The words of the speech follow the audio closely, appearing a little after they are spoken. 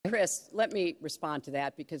Chris, let me respond to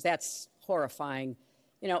that because that's horrifying.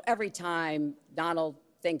 You know, every time Donald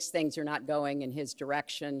thinks things are not going in his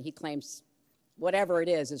direction, he claims whatever it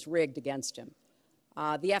is rigged against him.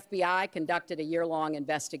 The FBI conducted a year-long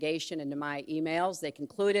investigation into my emails. They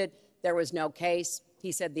concluded there was no case.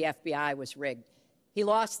 He said the FBI was rigged. He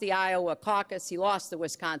lost the Iowa caucus. He lost the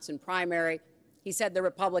Wisconsin primary. He said the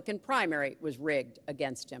Republican primary was rigged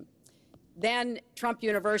against him. Then Trump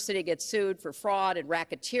University gets sued for fraud and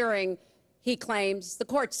racketeering. He claims the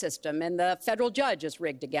court system and the federal judge is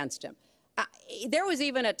rigged against him. There was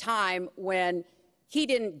even a time when he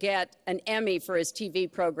didn't get an Emmy for his TV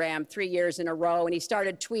program 3 years in a row, and he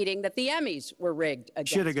started tweeting that the Emmys were rigged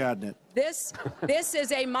against him. Should have gotten it. This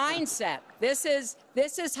is a mindset. This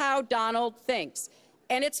is how Donald thinks.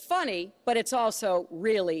 And it's funny, but it's also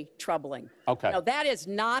really troubling. Okay. You know, that is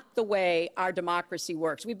not the way our democracy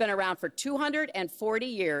works. We've been around for 240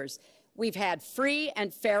 years. We've had free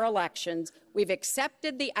and fair elections. We've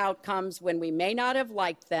accepted the outcomes when we may not have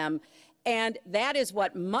liked them. And that is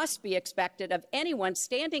what must be expected of anyone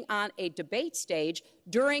standing on a debate stage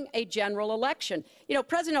during a general election. You know,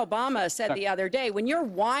 President Obama said the other day, when you're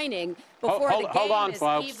whining before the game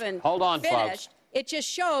is even finished, it just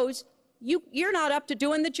shows you're not up to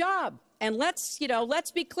doing the job. And let's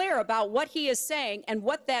be clear about what he is saying and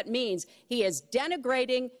what that means. He is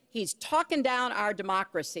denigrating, he's talking down our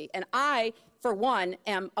democracy. And I, for one,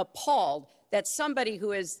 am appalled that somebody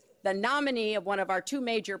who is the nominee of one of our two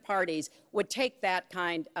major parties would take that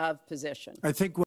kind of position. I think